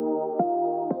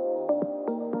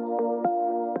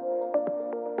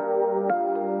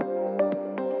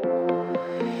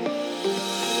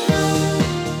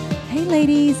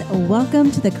ladies.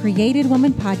 Welcome to the Created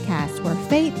Woman podcast, where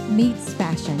faith meets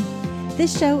fashion.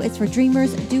 This show is for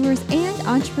dreamers, doers, and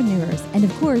entrepreneurs, and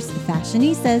of course,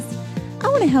 fashionistas. I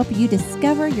want to help you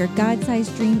discover your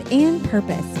God-sized dream and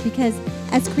purpose, because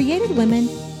as created women,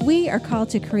 we are called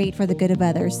to create for the good of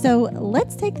others. So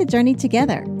let's take the journey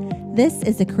together. This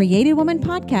is the Created Woman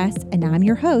podcast, and I'm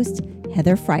your host,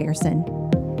 Heather Frierson.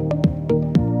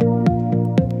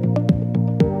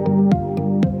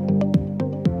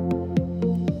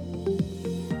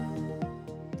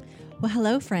 Well,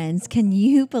 hello, friends. Can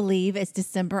you believe it's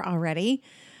December already?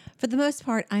 For the most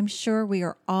part, I'm sure we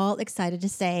are all excited to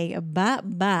say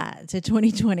bye-bye to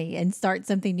 2020 and start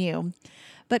something new.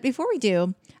 But before we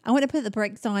do, I want to put the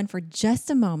brakes on for just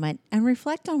a moment and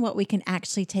reflect on what we can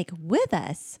actually take with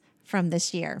us from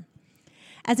this year.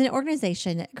 As an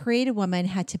organization, Created Woman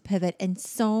had to pivot in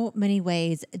so many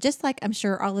ways, just like I'm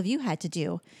sure all of you had to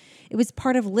do. It was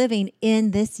part of living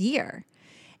in this year.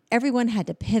 Everyone had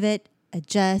to pivot,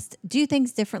 adjust, do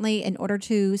things differently in order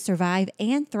to survive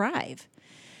and thrive.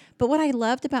 But what I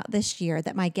loved about this year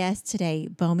that my guest today,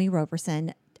 Bomi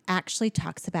Roberson, actually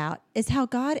talks about is how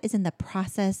God is in the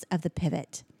process of the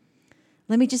pivot.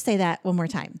 Let me just say that one more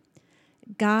time.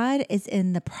 God is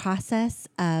in the process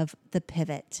of the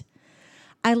pivot.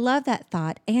 I love that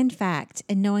thought and fact,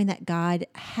 and knowing that God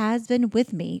has been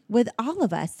with me, with all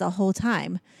of us the whole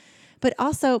time. But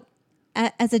also,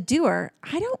 as a doer,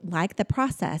 I don't like the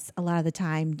process a lot of the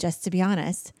time, just to be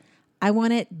honest. I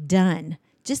want it done,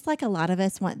 just like a lot of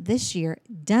us want this year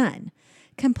done,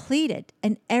 completed,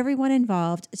 and everyone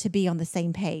involved to be on the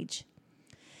same page.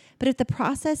 But if the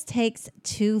process takes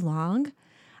too long,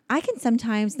 I can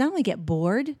sometimes not only get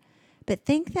bored, but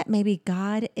think that maybe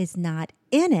God is not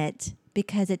in it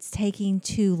because it's taking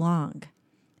too long.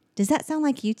 Does that sound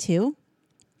like you too?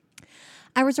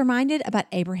 I was reminded about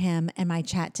Abraham and my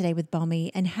chat today with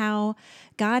Bomi and how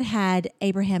God had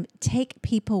Abraham take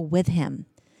people with him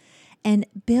and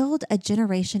build a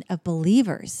generation of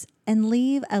believers and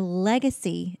leave a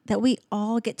legacy that we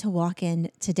all get to walk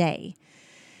in today.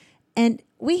 And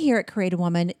we here at Created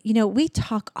Woman, we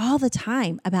talk all the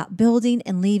time about building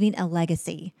and leaving a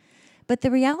legacy. But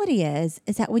the reality is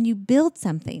that when you build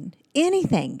something,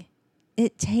 anything,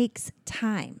 it takes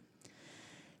time.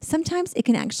 Sometimes it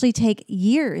can actually take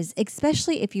years,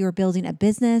 especially if you are building a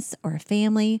business or a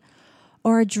family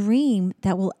or a dream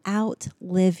that will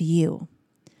outlive you.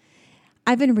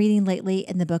 I've been reading lately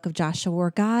in the book of Joshua where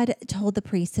God told the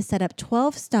priest to set up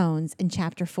 12 stones in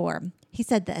chapter 4. He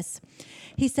said this.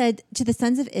 He said to the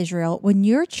sons of Israel, when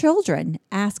your children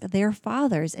ask their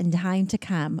fathers in time to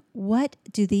come, what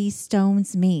do these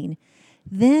stones mean?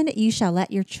 Then you shall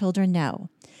let your children know.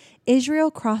 Israel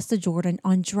crossed the Jordan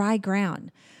on dry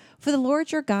ground. For the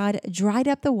Lord your God dried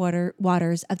up the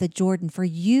waters of the Jordan for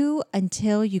you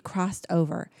until you crossed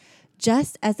over,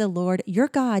 just as the Lord your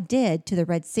God did to the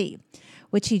Red Sea,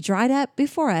 which he dried up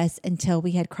before us until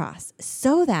we had crossed,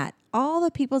 so that all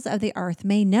the peoples of the earth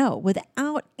may know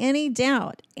without any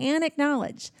doubt and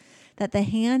acknowledge that the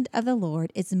hand of the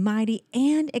Lord is mighty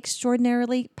and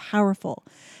extraordinarily powerful,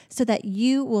 so that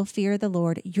you will fear the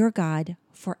Lord your God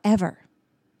forever.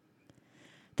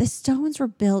 The stones were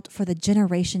built for the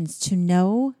generations to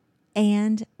know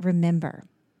and remember.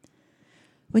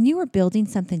 When you are building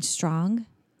something strong,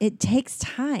 it takes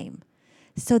time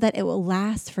so that it will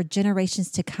last for generations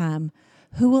to come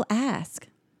who will ask,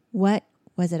 what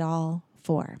was it all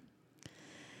for?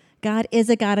 God is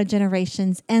a God of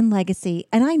generations and legacy.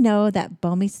 And I know that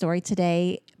Bomi's story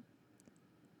today,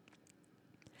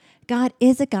 God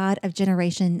is a God of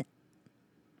generation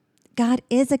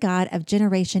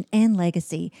and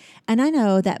legacy. And I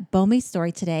know that Bomi's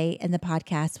story today in the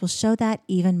podcast will show that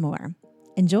even more.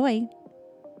 Enjoy.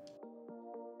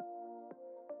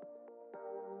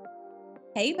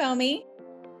 Hey, Bomi.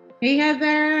 Hey,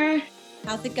 Heather.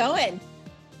 How's it going?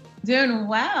 Doing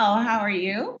well. How are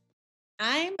you?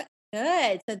 I'm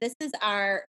good. So this is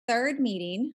our third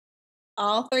meeting,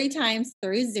 all 3 times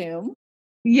through Zoom.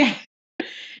 Yeah.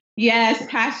 Yes.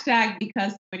 Hashtag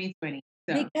because 2020.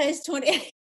 So.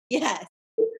 Yes,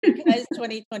 because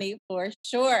 2020 for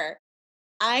sure.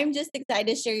 I'm just excited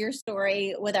to share your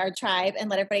story with our tribe and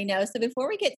let everybody know. So before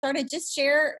we get started, just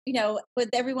share, with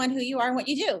everyone who you are and what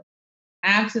you do.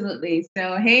 Absolutely.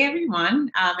 So, hey,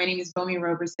 everyone. My name is Bomi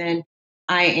Roberson.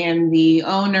 I am the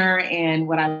owner and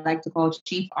what I like to call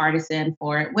chief artisan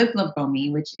for Whip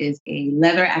Bomi, which is a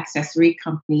leather accessory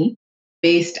company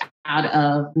based out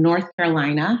of North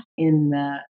Carolina in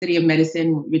the city of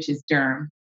Medicine, which is Durham.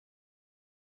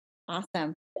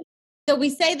 Awesome. So we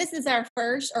say this is our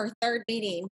first or third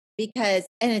meeting and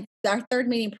it's our third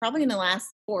meeting probably in the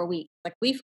last 4 weeks. Like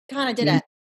we've kind of did a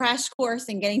crash course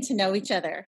in getting to know each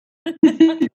other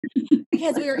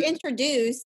because we were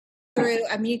introduced through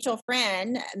a mutual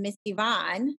friend, Miss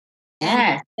Yvonne, and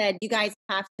Yes. said, "You guys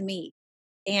have to meet."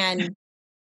 And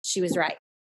she was right.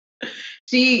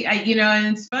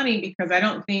 And it's funny because I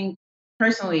don't think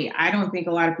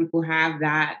a lot of people have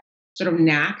that sort of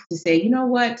knack to say, you know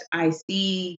what, I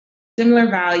see similar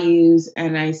values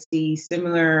and I see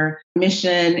similar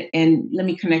mission, and let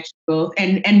me connect both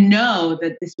and know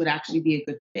that this would actually be a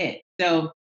good fit.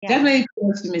 So Yeah. definitely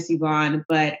close to Miss Yvonne,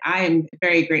 but I am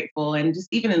very grateful. And just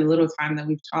even in the little time that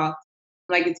we've talked,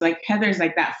 like it's like Heather's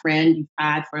like that friend you've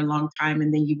had for a long time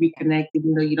and then you reconnect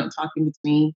even though you don't talk in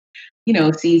between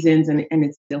seasons, and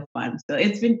it's still fun. So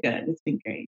it's been good. It's been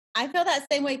great. I feel that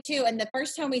same way too. And the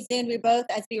first time we zoomed, we both,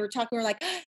 as we were talking, we were like,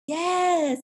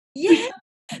 yes, yes.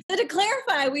 So to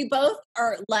clarify, we both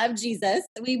love Jesus.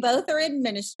 We both are in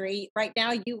ministry. Right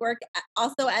now, you work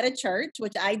also at a church,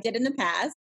 which I did in the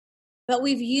past. But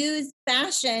we've used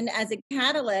fashion as a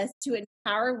catalyst to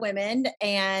empower women,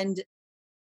 and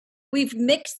we've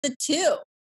mixed the two.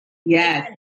 Yes,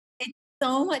 And it's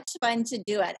so much fun to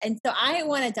do it. And so I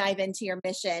want to dive into your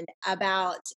mission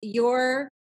about your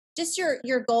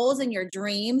goals and your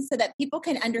dreams so that people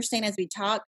can understand as we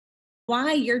talk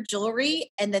why your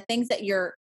jewelry and the things that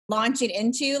you're launching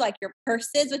into, like your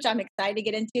purses, which I'm excited to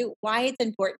get into, why it's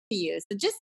important to you. So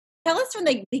just tell us from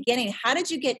the beginning, how did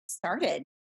you get started?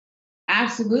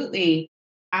 absolutely.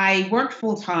 I worked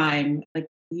full time, like,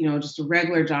 just a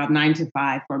regular job, 9 to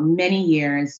 5 for many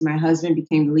years. My husband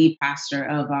became the lead pastor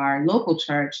of our local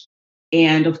church.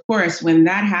 And of course, when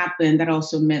that happened, that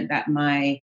also meant that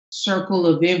my circle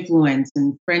of influence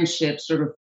and friendship sort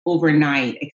of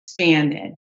overnight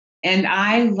expanded. And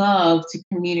I love to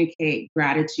communicate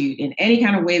gratitude in any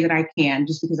kind of way that I can,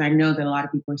 just because I know that a lot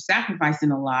of people are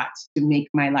sacrificing a lot to make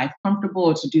my life comfortable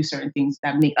or to do certain things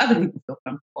that make other people feel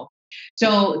comfortable.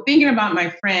 So, thinking about my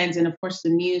friends and, of course, the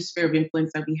new sphere of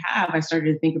influence that we have, I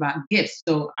started to think about gifts.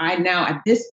 So, I now, at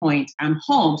this point, I'm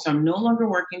home. So, I'm no longer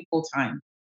working full time.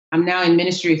 I'm now in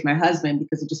ministry with my husband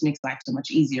because it just makes life so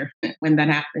much easier when that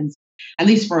happens, at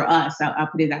least for us. I'll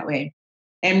put it that way.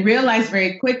 And realized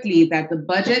very quickly that the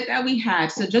budget that we had,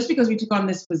 so just because we took on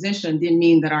this position didn't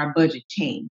mean that our budget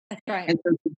changed. That's right. And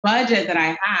so the budget that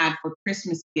I had for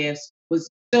Christmas gifts was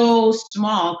so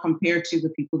small compared to the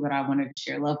people that I wanted to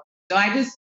share love with. So I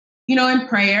just, in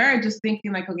prayer, just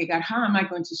thinking like, okay, God, how am I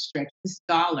going to stretch this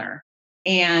dollar?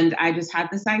 And I just had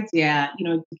this idea,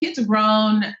 the kids are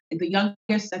grown. The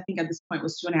youngest, I think at this point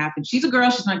was 2.5, and she's a girl.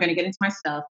 She's not going to get into my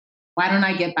stuff. Why don't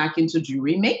I get back into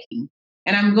jewelry making?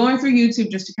 And I'm going through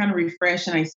YouTube just to kind of refresh,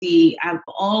 and I see I've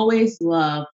always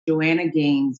loved Joanna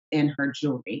Gaines and her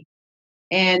jewelry.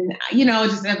 And,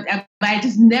 I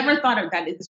just never thought of that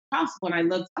it was possible. And I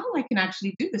looked, oh, I can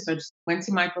actually do this. So I just went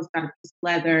to Michael's, got a piece of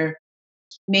leather,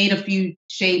 made a few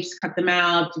shapes, cut them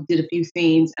out, did a few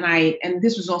things. And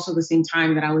this was also the same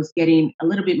time that I was getting a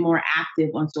little bit more active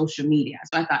on social media.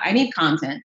 So I thought, I need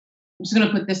content. I'm just going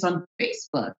to put this on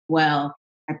Facebook. Well,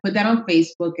 I put that on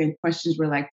Facebook and questions were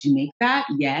like, did you make that?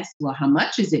 Yes. Well, how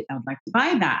much is it? I would like to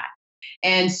buy that.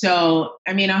 And so,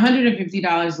 I mean,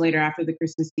 $150 later after the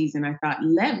Christmas season, I thought,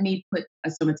 let me put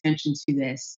some attention to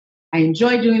this. I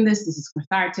enjoy doing this. This is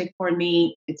cathartic for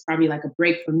me. It's probably like a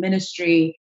break from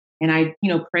ministry. And I,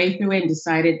 prayed through it and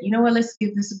decided, you know what, let's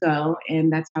give this a go.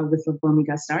 And that's how With Love Bomi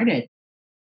got started.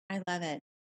 I love it.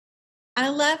 I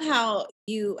love how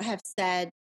you have said,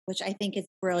 which I think is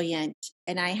brilliant.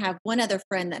 And I have one other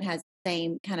friend that has the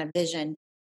same kind of vision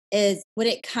is when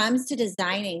it comes to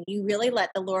designing, you really let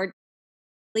the Lord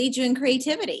lead you in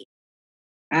creativity.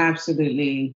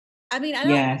 Absolutely. I mean,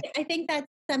 Yes. I think that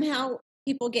somehow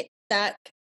people get stuck.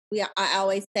 I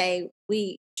always say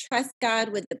we trust God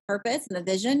with the purpose and the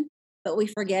vision, but we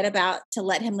forget about to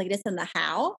let him lead us in the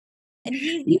how. And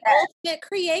he's the Yes, ultimate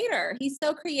creator. He's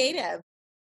so creative.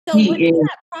 So what he does is.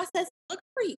 that process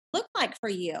look like for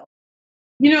you?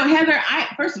 Heather,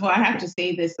 I first of all, I have to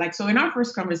say this. Like, so in our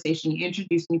first conversation, you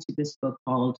introduced me to this book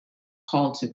called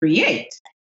Called to Create.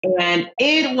 And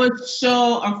it was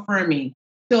so affirming.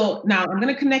 So now I'm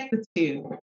gonna connect the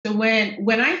two. So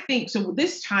when I think, so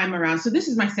this time around, so this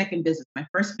is my second business. My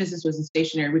first business was in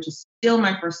stationery, which is still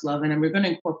my first love, and we're gonna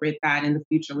incorporate that in the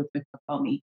future with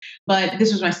Me. But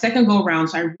this was my second go around.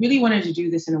 So I really wanted to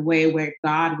do this in a way where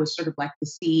God was sort of like the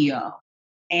CEO.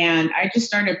 And I just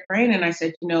started praying and I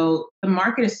said, the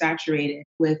market is saturated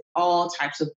with all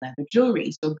types of leather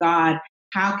jewelry. So, God,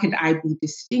 how could I be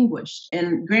distinguished?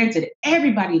 And granted,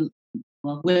 everybody,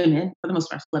 well, women, for the most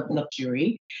part, love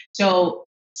jewelry. So,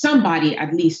 somebody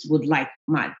at least would like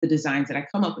the designs that I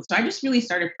come up with. So, I just really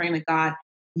started praying to God,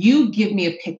 You give me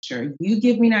a picture. You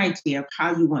give me an idea of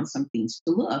how you want some things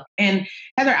to look. And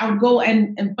Heather, I would go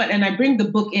and I bring the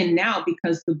book in now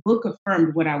because the book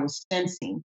affirmed what I was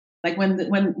sensing. Like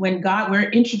when God, we're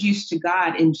introduced to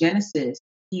God in Genesis,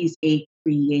 He's a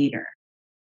creator.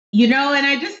 And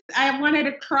I wanted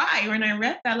to cry when I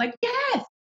read that. Like, yes.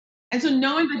 And so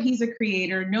knowing that he's a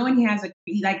creator, knowing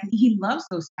he loves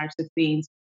those types of things,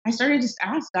 I started to just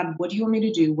ask God, what do you want me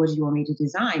to do? What do you want me to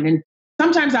design? And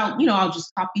sometimes I'll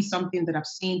just copy something that I've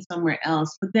seen somewhere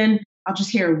else, but then I'll just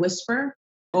hear a whisper,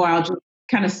 or I'll just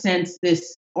kind of sense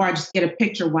this, or I just get a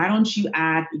picture. Why don't you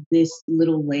add this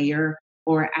little layer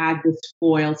or add this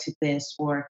foil to this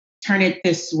or turn it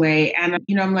this way? And,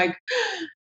 I'm like,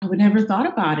 I would never thought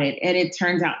about it. And it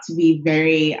turns out to be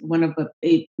very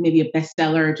maybe a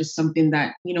bestseller, or just something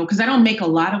that, because I don't make a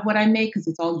lot of what I make because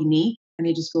it's all unique and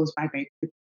it just goes by very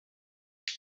quickly.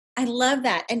 I love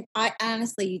that. And I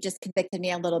honestly, you just convicted me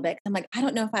a little bit. I'm like, I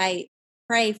don't know if I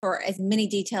pray for as many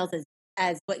details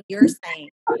as what you're saying.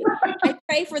 I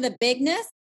pray for the bigness,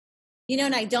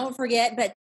 and I don't forget,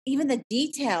 but even the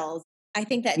details, I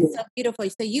think that's so beautiful.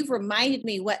 So you've reminded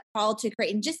me what Called to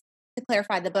Create. And just to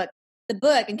clarify the book,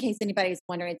 in case anybody's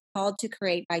wondering, it's Called to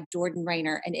Create by Jordan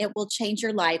Rayner, and it will change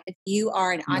your life if you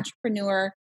are an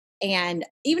entrepreneur. And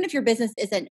even if your business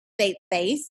isn't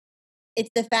faith-based, it's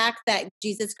the fact that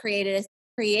Jesus created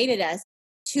us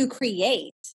to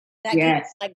create. That could be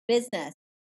like business,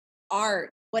 art,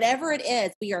 whatever it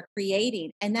is, we are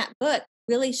creating. And that book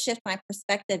really shifted my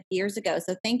perspective years ago.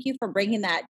 So thank you for bringing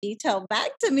that detail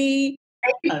back to me.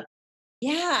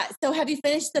 Yeah. So have you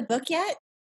finished the book yet?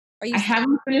 I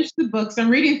haven't finished the books. I'm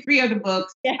reading 3 other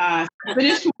books. I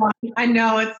finished one. I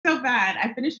know it's so bad.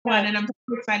 I finished one, and I'm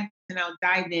so excited to now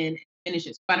dive in and finish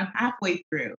it. But I'm halfway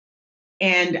through.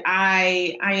 And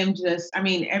I am just,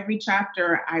 every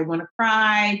chapter I want to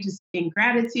cry, just in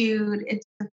gratitude. It's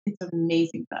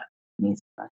amazing book. Amazing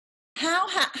book.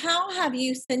 How have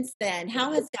you since then?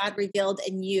 How has God revealed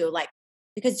in you? Like,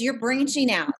 because you're branching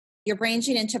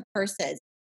into purses.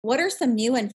 What are some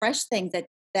new and fresh things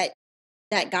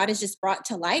that God has just brought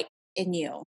to light in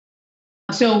you?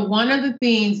 So one of the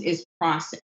things is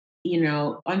process,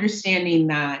 understanding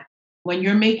that when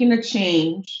you're making a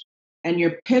change and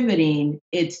you're pivoting,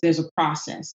 there's a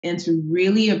process, and to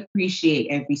really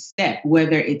appreciate every step,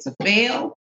 whether it's a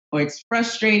fail or it's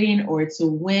frustrating or it's a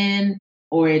win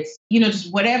or it's,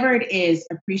 just whatever it is,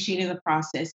 appreciating the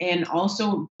process. And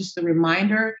also just a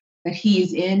reminder that he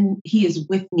is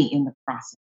with me in the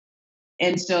process.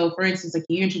 And so, for instance, like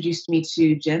you introduced me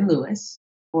to Jen Lewis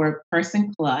for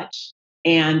Person Clutch,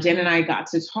 and Jen and I got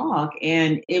to talk,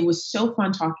 and it was so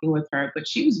fun talking with her. But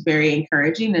she was very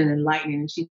encouraging and enlightening.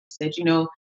 And she said,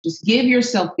 just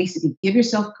basically give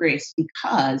yourself grace,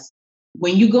 because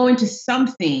when you go into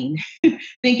something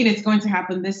thinking it's going to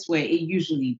happen this way, it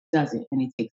usually doesn't, and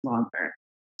it takes longer.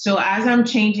 So as I'm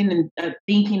changing and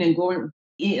thinking and going,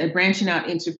 branching out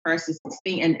into Person's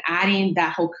thing and adding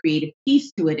that whole creative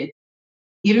piece to it,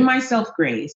 giving myself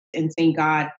grace and saying,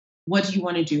 God, what do you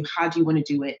want to do? How do you want to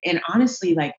do it? And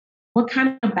honestly, like, what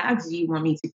kind of bags do you want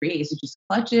me to create? Is it just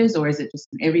clutches, or is it just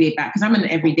an everyday bag? Because I'm an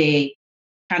everyday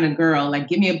kind of girl. Like,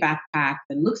 give me a backpack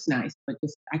that looks nice, but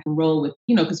just I can roll with,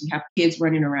 because you have kids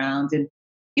running around, and,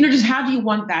 just how do you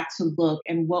want that to look,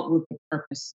 and what would the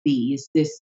purpose be? Is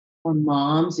this for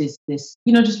moms? Is this,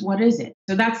 just what is it?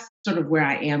 So that's sort of where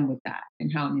I am with that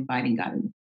and how I'm inviting God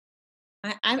in.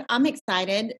 I'm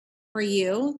excited for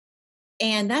you.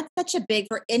 And that's such a big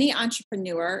for any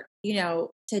entrepreneur, to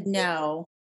know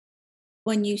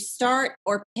when you start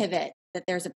or pivot that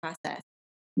there's a process.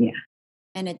 Yeah.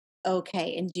 And it's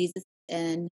okay. And Jesus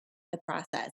in the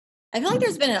process. I feel like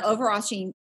there's been an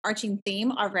overarching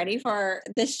theme already for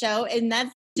this show, and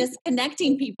that's just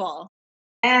connecting people.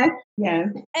 Yes.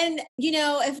 And,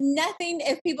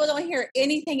 if people don't hear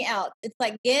anything else, it's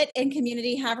like get in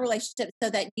community, have relationships so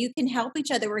that you can help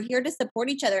each other. We're here to support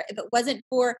each other. If it wasn't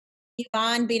for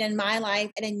Yvonne being in my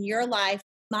life and in your life,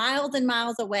 miles and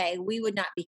miles away, we would not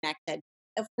be connected.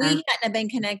 If we hadn't have been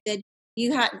connected,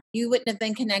 you wouldn't have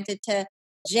been connected to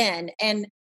Jen. And,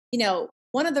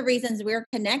 one of the reasons we're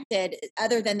connected,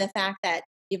 other than the fact that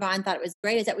Yvonne thought it was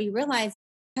great, is that we realized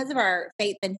because of our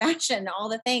faith and fashion, all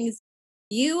the things,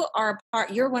 you're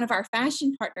one of our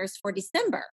fashion partners for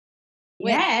December.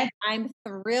 Yes. I'm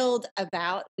thrilled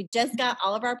about. We just got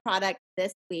all of our product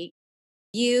this week.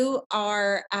 You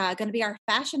are going to be our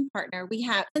fashion partner.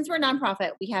 Since we're a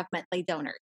nonprofit, we have monthly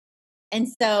donors. And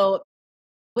so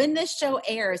when this show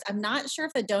airs, I'm not sure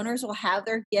if the donors will have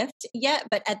their gift yet,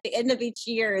 but at the end of each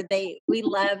year, we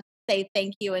love to say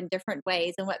thank you in different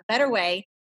ways. And what better way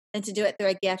than to do it through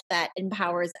a gift that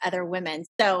empowers other women.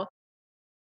 So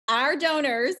our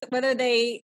donors,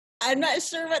 I'm not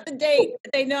sure what the date,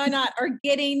 but they know or not, are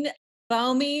getting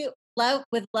Bomi Love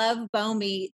with Love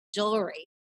Bomi jewelry.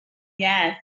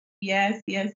 Yes, yes,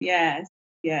 yes, yes,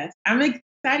 yes. I'm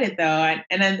excited though, I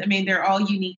mean they're all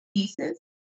unique pieces.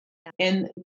 Yeah. And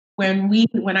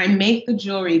when I make the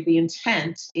jewelry, the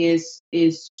intent is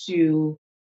to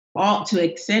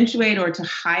accentuate or to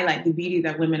highlight the beauty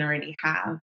that women already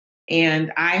have.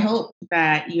 And I hope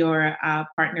that your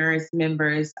partners,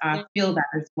 members feel that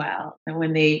as well. And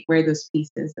when they wear those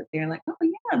pieces, that they're like, oh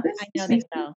yeah, I this know they makes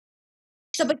sense. will.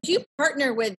 So, but you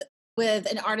partner with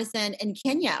an artisan in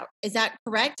Kenya. Is that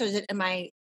correct? Or am I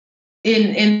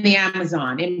In the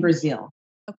Amazon, in Brazil.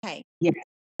 okay? Yes.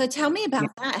 So tell me Yeah.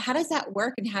 about that. How does that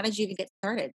work and how did you even get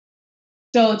started?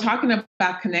 So talking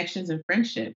about connections and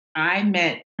friendship, her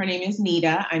name is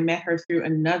Nita. I met her through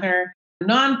another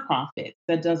nonprofit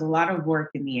that does a lot of work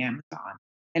in the Amazon.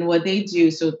 And what they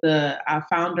do, so the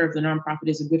founder of the nonprofit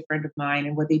is a good friend of mine.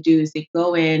 And what they do is they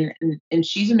go in, and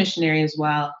she's a missionary as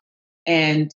well.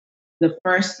 And the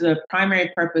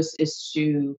primary purpose is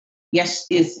to, yes,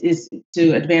 is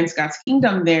to advance God's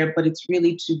kingdom there, but it's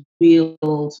really to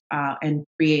build and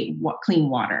create clean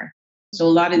water. So a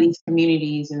lot of these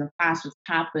communities in the past, what's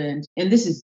happened, and this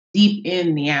is deep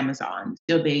in the Amazon.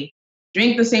 So they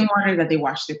drink the same water that they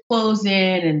wash their clothes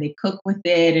in, and they cook with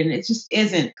it, and it just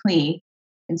isn't clean.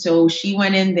 And so she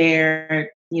went in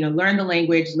there, learned the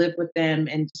language, lived with them,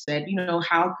 and said,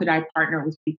 how could I partner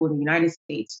with people in the United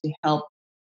States to help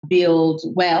build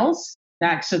wells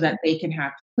that so that they can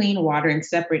have clean water and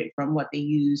separate it from what they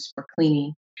use for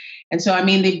cleaning. And so, I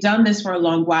mean, they've done this for a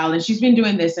long while, and she's been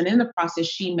doing this. And in the process,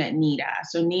 she met Nita.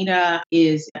 So Nita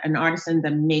is an artisan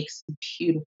that makes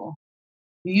beautiful,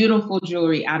 beautiful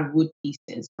jewelry out of wood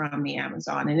pieces from the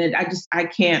Amazon. And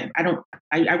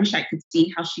I wish I could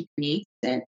see how she creates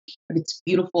it, but it's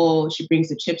beautiful. She brings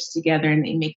the chips together and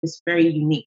they make this very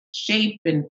unique shape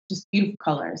and just beautiful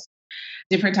colors,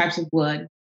 different types of wood.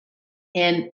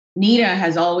 And Nita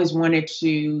has always wanted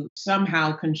to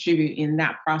somehow contribute in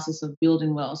that process of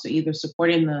building wells. So either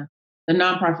supporting the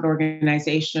nonprofit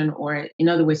organization or in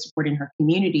other ways supporting her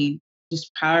community, just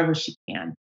however she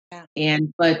can. Yeah.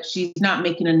 But she's not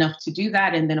making enough to do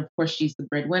that. And then of course she's the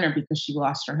breadwinner because she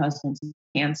lost her husband to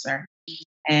cancer.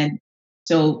 And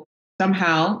so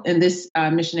somehow, and this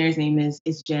missionary's name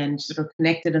is Jen, sort of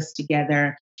connected us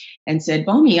together and said,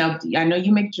 Bomi, I know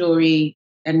you make jewelry.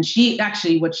 And she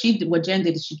actually, what Jen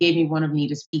did is she gave me one of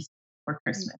Nita's pieces for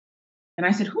Christmas. And I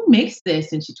said, who makes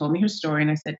this? And she told me her story. And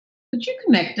I said, could you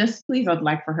connect us, please? I'd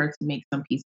like for her to make some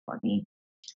pieces for me.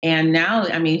 And now,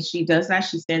 I mean, she does that.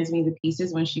 She sends me the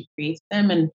pieces when she creates them.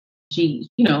 And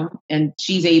and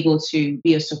she's able to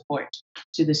be a support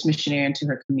to this missionary and to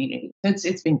her community.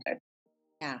 It's been good.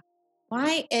 Yeah.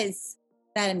 Why is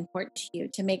that important to you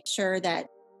to make sure that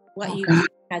what you God. do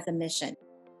has a mission?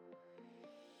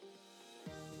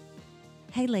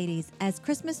 Hey ladies, as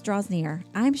Christmas draws near,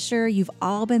 I'm sure you've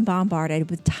all been bombarded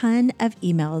with a ton of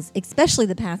emails, especially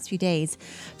the past few days,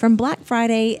 from Black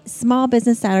Friday, Small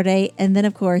Business Saturday, and then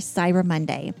of course, Cyber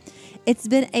Monday. It's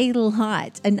been a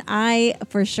lot, and I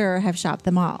for sure have shopped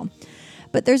them all.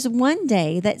 But there's one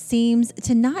day that seems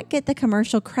to not get the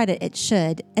commercial credit it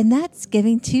should, and that's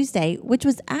Giving Tuesday, which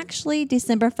was actually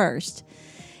December 1st.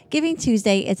 Giving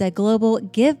Tuesday is a global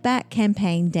give back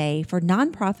campaign day for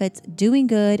nonprofits doing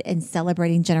good and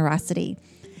celebrating generosity.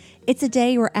 It's a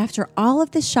day where after all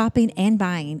of the shopping and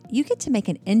buying, you get to make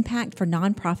an impact for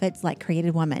nonprofits like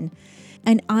Created Woman.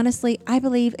 And honestly, I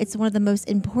believe it's one of the most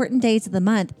important days of the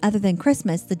month other than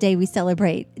Christmas, the day we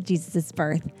celebrate Jesus'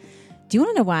 birth. Do you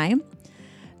want to know why?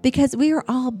 Because we are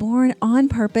all born on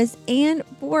purpose and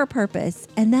for a purpose,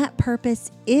 and that purpose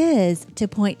is to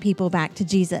point people back to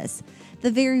Jesus, the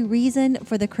very reason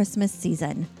for the Christmas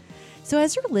season. So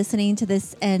as you're listening to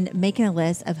this and making a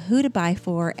list of who to buy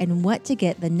for and what to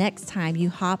get the next time you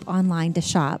hop online to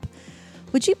shop,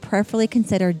 would you preferably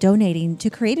consider donating to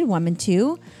Created Woman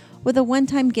too, with a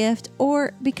one-time gift,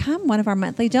 or become one of our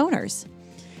monthly donors?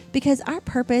 Because our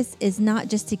purpose is not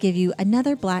just to give you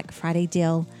another Black Friday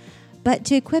deal, but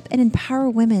to equip and empower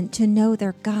women to know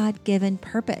their God-given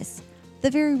purpose, the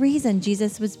very reason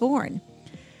Jesus was born.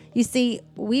 You see,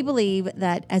 we believe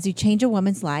that as you change a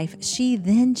woman's life, she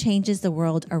then changes the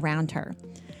world around her.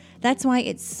 That's why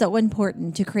it's so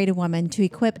important to Create a Woman to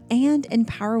equip and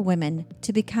empower women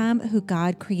to become who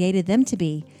God created them to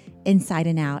be, inside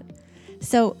and out.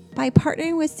 So by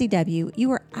partnering with CW,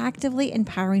 you are actively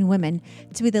empowering women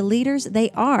to be the leaders they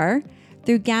are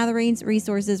through gatherings,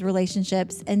 resources,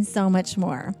 relationships, and so much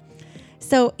more.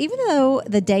 So, even though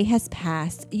the day has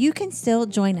passed, you can still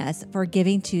join us for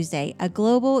Giving Tuesday, a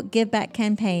global give back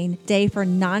campaign day for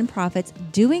nonprofits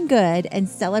doing good and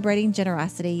celebrating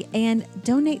generosity, and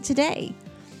donate today.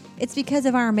 It's because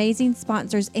of our amazing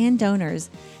sponsors and donors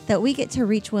that we get to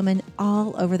reach women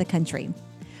all over the country.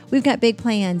 We've got big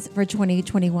plans for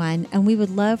 2021, and we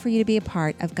would love for you to be a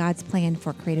part of God's plan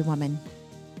for Creative Woman.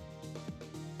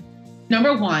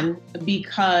 Number one,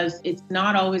 because it's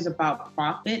not always about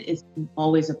profit, it's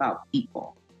always about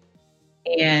people.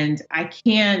 And I've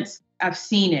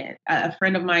seen it. A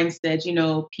friend of mine said,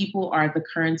 people are the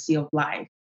currency of life.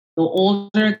 The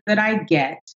older that I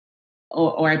get,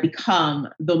 or I become,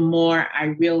 the more I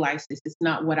realize this. It's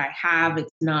not what I have.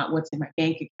 It's not what's in my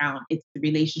bank account. It's the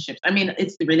relationships. I mean,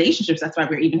 it's the relationships. That's why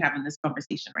we're even having this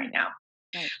conversation right now.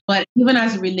 Right. But even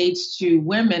as it relates to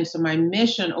women, so my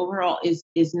mission overall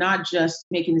is not just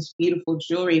making this beautiful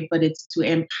jewelry, but it's to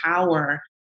empower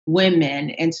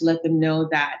women and to let them know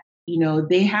that,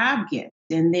 they have gifts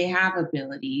and they have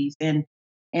abilities, and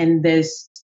there's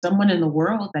someone in the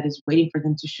world that is waiting for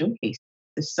them to showcase.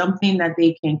 There's something that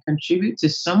they can contribute to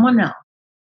someone else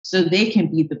so they can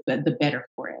be the better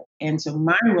for it. And so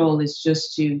my role is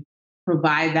just to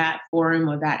provide that forum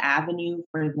or that avenue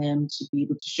for them to be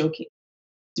able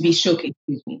to be showcased,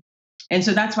 excuse me. And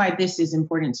so that's why this is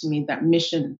important to me, that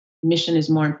mission is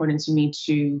more important to me,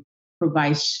 to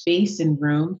provide space and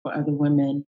room for other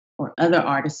women or other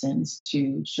artisans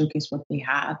to showcase what they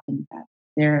have, and that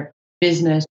their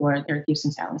business or their gifts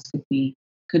and talents could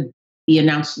be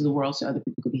announced to the world so other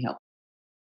people could be helped.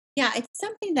 Yeah, it's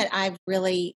something that I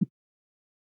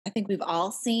think we've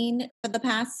all seen for the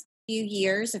past few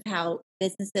years of how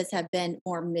businesses have been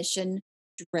more mission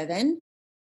driven.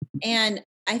 And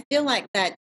I feel like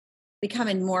that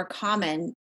becoming more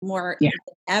common more Yeah.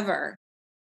 than ever.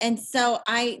 And so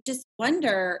I just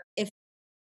wonder if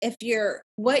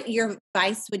what your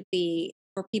advice would be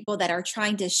for people that are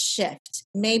trying to shift.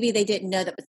 Maybe they didn't know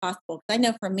that was possible. 'Cause I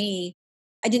know for me,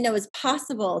 I didn't know it was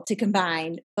possible to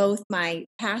combine both my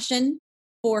passion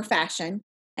for fashion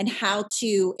and how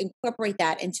to incorporate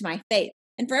that into my faith.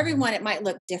 And for everyone, it might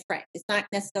look different. It's not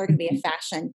necessarily going to be a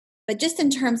fashion, but just in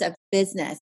terms of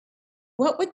business,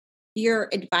 what would your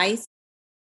advice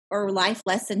or life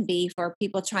lesson be for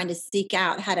people trying to seek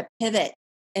out how to pivot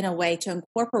in a way to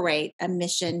incorporate a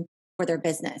mission for their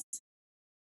business?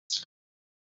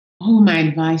 Oh, my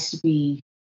advice would be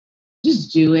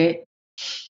just do it.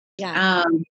 Yeah.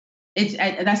 Um,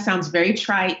 that sounds very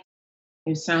trite.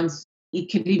 It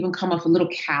could even come off a little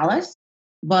callous,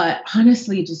 but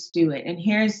honestly, just do it. And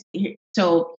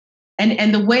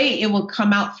and the way it will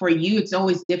come out for you, it's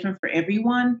always different for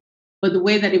everyone, but the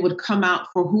way that it would come out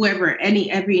for whoever,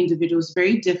 every individual is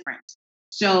very different.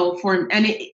 So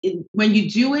when you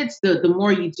do it, the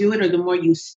more you do it or the more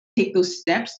you take those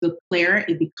steps, the clearer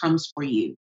it becomes for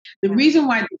you. The Right. reason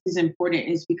why this is important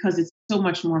is because it's so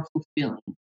much more fulfilling.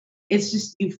 It's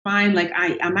just, you find like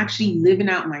I'm actually living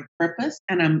out my purpose,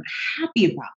 and I'm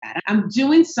happy about that. I'm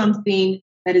doing something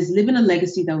that is living a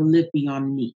legacy that will live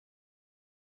beyond me.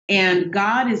 And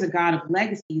God is a God of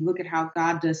legacy. Look at how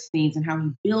God does things and how he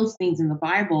builds things in the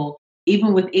Bible.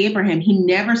 Even with Abraham, he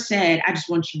never said, I just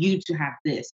want you to have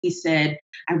this. He said,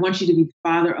 I want you to be the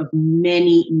father of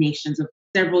many nations, of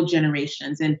several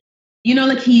generations. And,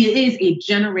 like, he is a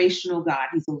generational God.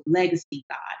 He's a legacy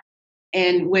God.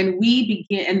 And when we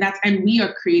begin, and we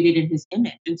are created in his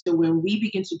image. And so when we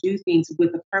begin to do things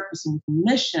with a purpose and with a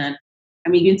mission,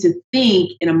 and we begin to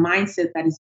think in a mindset that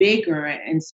is bigger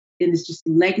and it's just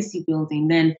legacy building,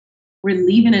 then we're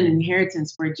leaving an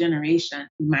inheritance for a generation.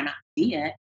 We might not see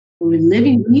it, but we're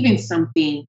leaving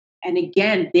something. And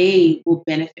again, they will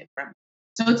benefit from it.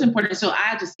 So it's important. So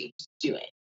I just say, just do it.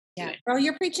 Do Yeah. it. Well,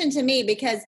 you're preaching to me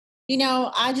because,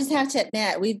 I just have to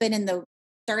admit, we've been in the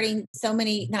starting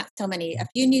not so many, a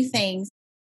few new things,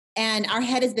 and our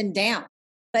head has been down.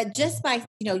 But just by,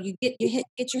 get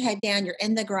your head down, you're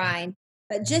in the grind.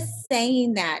 But just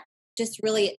saying that just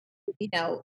really,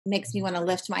 makes me want to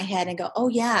lift my head and go, oh,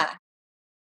 yeah,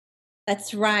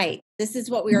 that's right. This is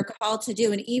what we are called to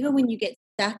do. And even when you get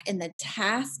stuck in the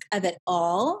task of it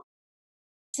all,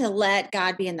 to let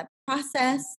God be in the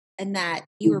process and that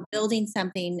you are building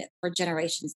something for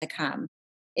generations to come.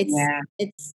 It's Yeah.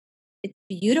 it's it's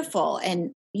beautiful.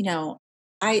 And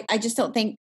I just don't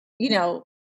think, you know,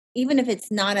 even if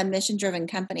it's not a mission driven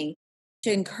company,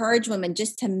 to encourage women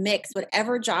just to mix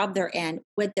whatever job they're in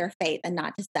with their faith and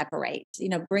not to separate,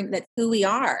 bring that's who we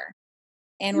are.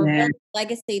 And we're Yeah. building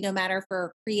legacy no matter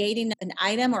for creating an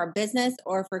item or a business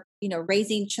or for,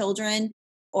 raising children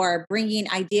or bringing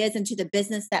ideas into the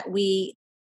business that we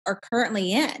are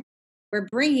currently in. we're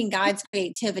bringing God's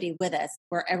creativity with us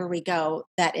wherever we go.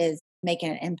 That is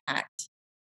making an impact.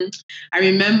 I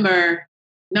remember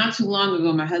not too long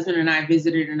ago, my husband and I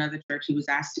visited another church. He was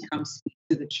asked to come speak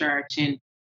to the church,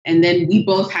 and then we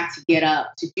both had to get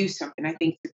up to do something. I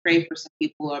think to pray for some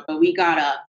people, but we got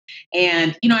up,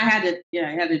 and I had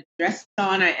a dress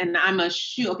on, and I'm a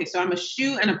shoe. Okay, so I'm a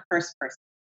shoe and a purse person.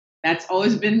 That's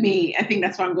always been me. I think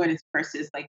that's why I'm going into purses.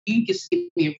 Like, you just give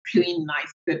me a really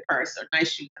nice, good purse or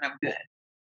nice shoes, and I'm good.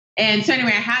 And so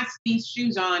anyway, I had these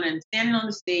shoes on and standing on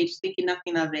the stage thinking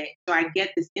nothing of it. So I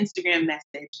get this Instagram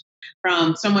message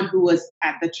from someone who was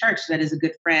at the church that is a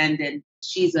good friend, and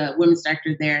she's a women's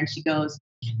director there. And she goes,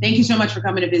 "Thank you so much for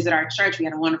coming to visit our church. We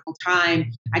had a wonderful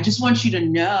time. I just want you to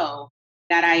know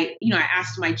that I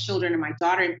asked my children and my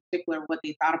daughter in particular what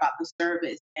they thought about the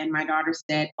service. And my daughter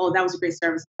said, oh, that was a great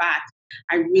service. In fact,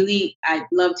 I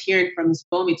loved hearing from Miss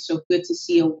Bomi. It's so good to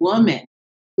see a woman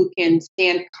who can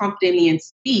stand confidently and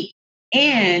speak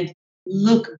and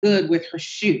look good with her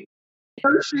shoes.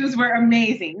 Her shoes were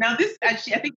amazing. Now, I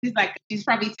think she's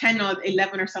probably 10 or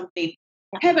 11 or something.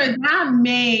 Heather, that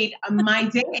made my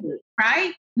day,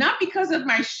 right? Not because of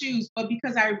my shoes, but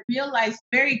because I realized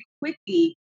very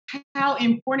quickly how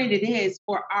important it is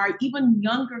for our even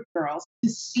younger girls to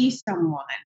see someone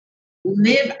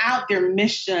live out their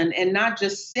mission and not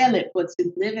just sell it, but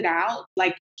to live it out,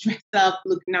 like dress up,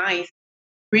 look nice,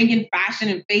 bringing fashion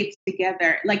and faith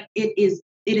together. Like it is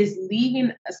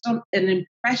leaving an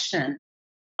impression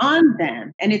on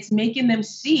them, and it's making them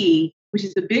see, which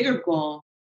is the bigger goal,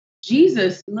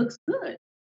 Jesus looks good.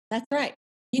 That's right.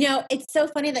 It's so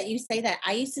funny that you say that.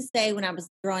 I used to say when I was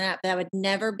growing up that I would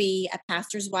never be a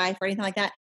pastor's wife or anything like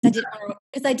that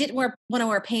because I didn't want to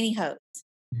wear pantyhose.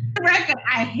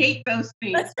 I hate those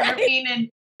things. That's right. I mean,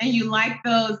 and you like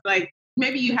those, like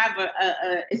maybe you have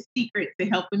a secret to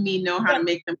helping me know how to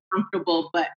make them comfortable,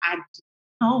 but I just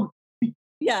don't.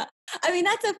 Yeah. I mean,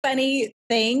 that's a funny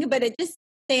thing, but it just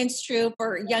stands true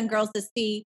for young girls to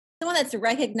see someone that's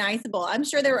recognizable. I'm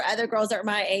sure there were other girls that were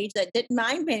my age that didn't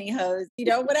mind pantyhose,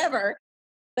 whatever.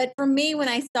 But for me, when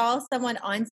I saw someone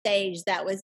on stage that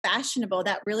was fashionable,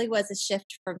 that really was a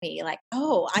shift for me. Like,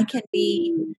 oh, I can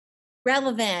be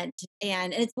relevant.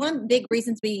 And it's one of the big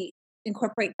reasons we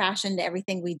incorporate fashion to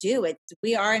everything we do.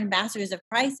 We are ambassadors of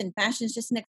Christ, and fashion is just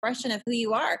an expression of who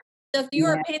you are. So if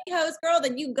you're a pantyhose girl,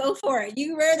 then you go for it.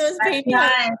 You wear those pantyhose.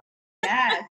 Right.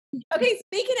 Yes. Okay,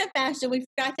 speaking of fashion, we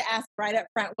forgot to ask right up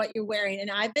front what you're wearing.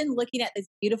 And I've been looking at this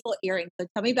beautiful earring. So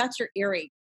tell me about your earring.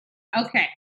 Okay.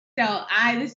 So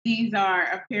these are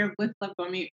a pair of With Love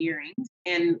Bomi earrings.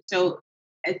 And so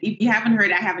if you haven't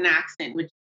heard, I have an accent, which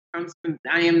comes from,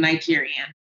 I am Nigerian.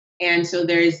 And so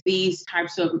there's these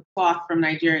types of cloth from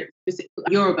Nigeria,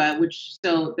 Yoruba,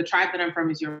 so the tribe that I'm from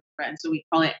is Yoruba. And so we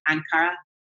call it Ankara.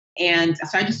 And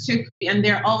so I just and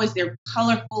they're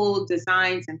colorful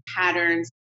designs and patterns.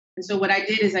 And so what I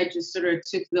did is I just sort of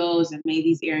took those and made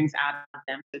these earrings out of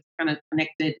them. So it's kind of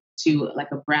connected to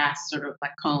like a brass sort of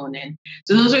like cone. And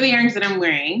so those are the earrings that I'm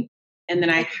wearing. And then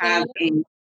I have you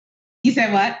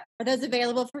said what? Are those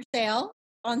available for sale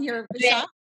on your shop?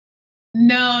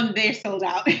 No, they're sold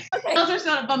out. Okay. Those are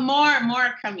sold out, but more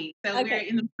are coming. So we're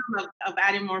in the middle of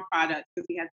adding more products because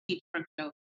we have to keep front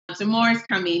show. So more is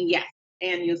coming, yes.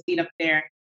 And you'll see it up there.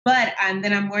 But and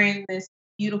then I'm wearing this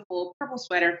beautiful purple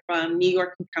sweater from New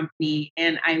York & Company,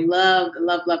 and I love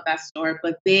that store.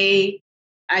 But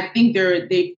I think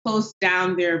they closed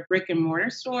down their brick and mortar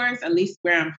stores, at least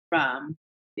where I'm from,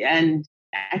 and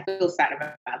I feel sad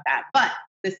about that. But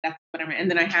that's what I'm wearing. And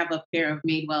then I have a pair of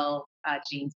Madewell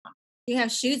jeans on. You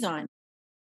have shoes on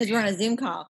because you're on a Zoom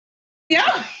call.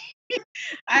 Yeah.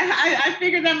 I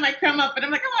figured that might come up, but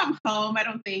I'm like, I'm home. I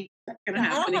don't think that's going to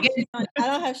happen again. I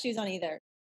don't have shoes on either.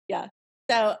 Yeah.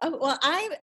 So,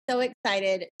 I'm so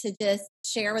excited to just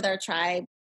share with our tribe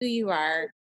who you are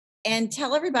and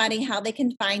tell everybody how they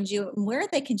can find you and where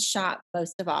they can shop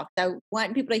most of all. So I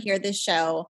want people to hear this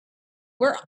show.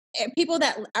 People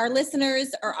that our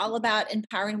listeners are all about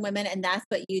empowering women, and that's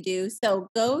what you do. So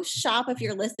go shop if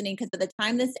you're listening, because by the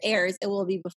time this airs, it will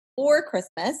be before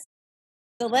Christmas.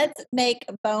 So let's make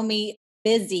Bomi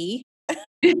busy.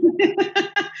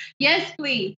 Yes,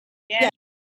 please. Yes, yeah.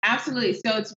 Absolutely.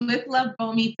 So it's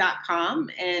withlovebomi.com,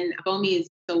 and Bomi is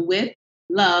with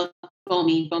love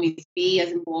Bomi. Bomi is B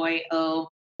as in boy, O,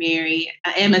 Mary,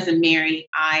 M as in Mary,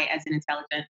 I as in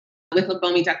intelligent.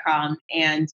 Withlovebomi.com,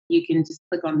 and you can just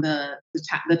click on the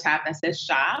tab that says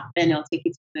shop, and it'll take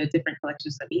you to the different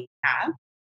collections that we have.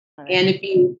 Right.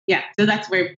 And so that's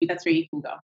where you can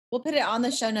go. We'll put it on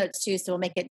the show notes too, so we'll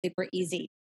make it super easy.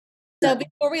 So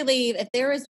before we leave, if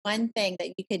there is one thing that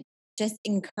you could just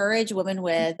encourage women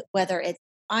with, whether it's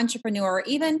entrepreneur, or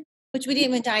even, which we didn't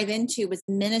even dive into, was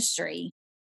ministry.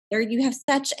 There you have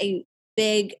such a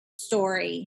big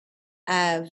story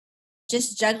of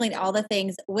just juggling all the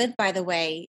things with, by the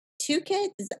way, 2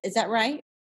 kids. Is that right?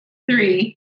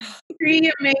 Three.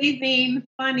 Three amazing,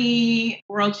 funny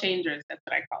world changers. That's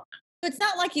what I call It's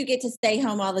not like you get to stay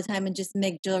home all the time and just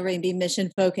make jewelry and be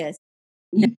mission focused.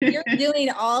 them. You're doing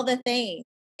all the things.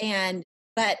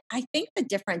 But I think the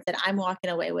difference that I'm walking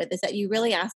away with is that you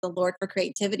really ask the Lord for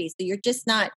creativity. So you're just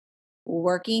not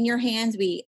working your hands.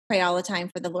 We pray all the time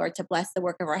for the Lord to bless the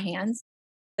work of our hands,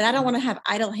 but I don't want to have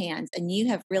idle hands. And you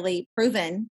have really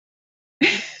proven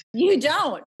you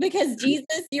don't, because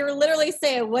Jesus, you're literally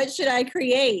saying, what should I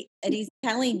create? And he's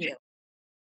telling you.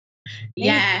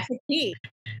 Yes,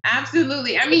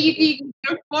 absolutely. I mean,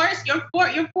 you're forced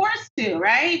to,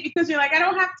 right? Because you're like, I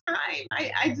don't have time.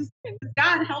 I just,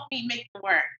 God help me make it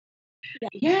work.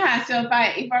 Yeah. So if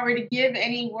I were to give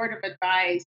any word of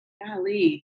advice,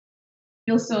 golly,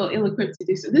 feel so ill-equipped to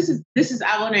do so. This is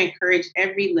I want to encourage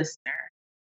every listener.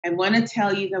 I want to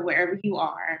tell you that wherever you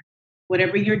are,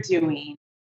 whatever you're doing,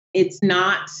 it's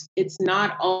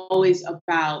not always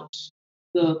about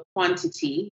the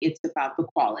quantity, it's about the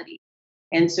quality.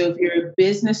 And so if you're a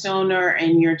business owner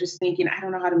and you're just thinking, I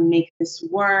don't know how to make this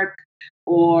work,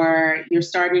 or you're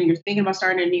thinking about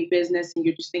starting a new business and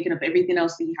you're just thinking of everything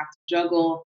else that you have to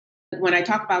juggle. When I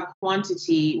talk about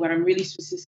quantity, what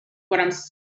I'm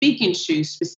speaking to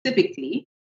specifically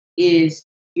is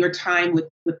your time with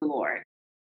the Lord,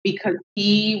 because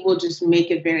he will just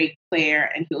make it very clear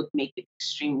and he'll make it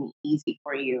extremely easy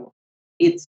for you.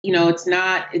 It's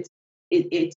not,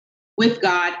 it's with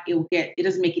God, it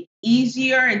doesn't make it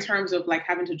easier in terms of like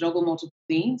having to juggle multiple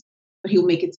things, but he'll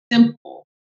make it simple.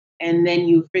 And then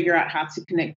you figure out how to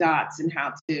connect dots and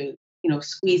how to,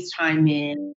 squeeze time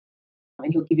in,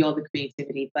 and he'll give you all the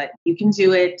creativity, but you can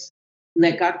do it.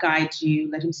 Let God guide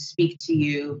you, let him speak to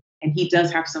you. And he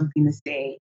does have something to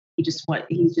say. He's just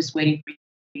waiting for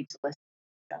you to listen.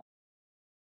 So.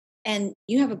 And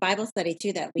you have a Bible study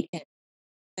too that we can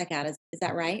check out. Is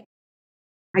that right?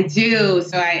 I do.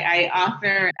 So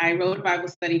I wrote a Bible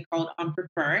study called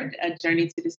Unpreferred, A Journey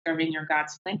to Discovering Your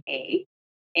God's Plan A.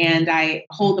 And I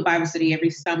hold the Bible study every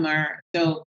summer.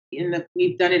 So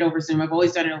we've done it over Zoom. I've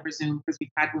always done it over Zoom because we've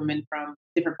had women from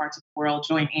different parts of the world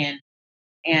join in.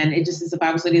 And it just is a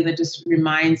Bible study that just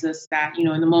reminds us that,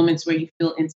 in the moments where you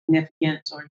feel insignificant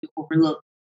or you overlook,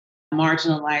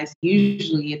 marginalized,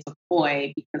 usually it's a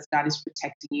ploy because God is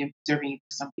protecting you and preserving you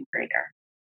for something greater.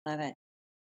 Love it.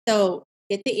 So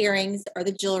get the earrings or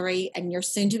the jewelry and your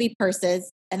soon to be purses,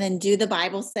 and then do the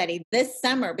Bible study this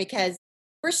summer, because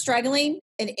we're struggling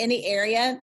in any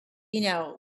area,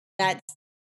 that's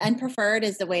unpreferred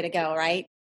is the way to go, right?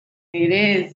 It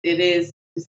is. It is.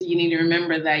 Just, you need to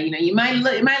remember that, it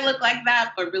might look like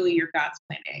that, but really you're God's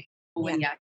plan A.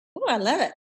 Yeah. Oh, I love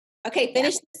it. Okay.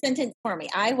 Finish the sentence for me.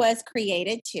 I was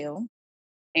created to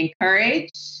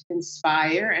encourage,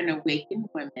 inspire, and awaken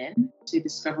women to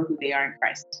discover who they are in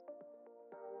Christ.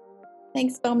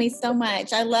 Thanks, Bomi, so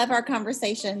much. I love our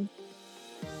conversation.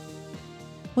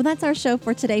 Well, that's our show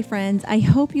for today, friends. I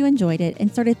hope you enjoyed it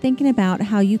and started thinking about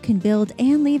how you can build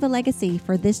and leave a legacy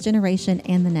for this generation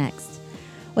and the next.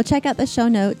 Well, check out the show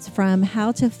notes from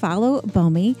how to follow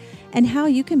Bomi and how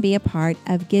you can be a part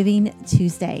of Giving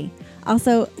Tuesday.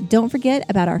 Also, don't forget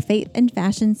about our Faith and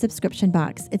Fashion subscription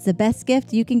box. It's the best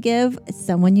gift you can give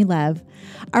someone you love.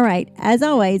 All right, as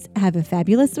always, have a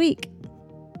fabulous week.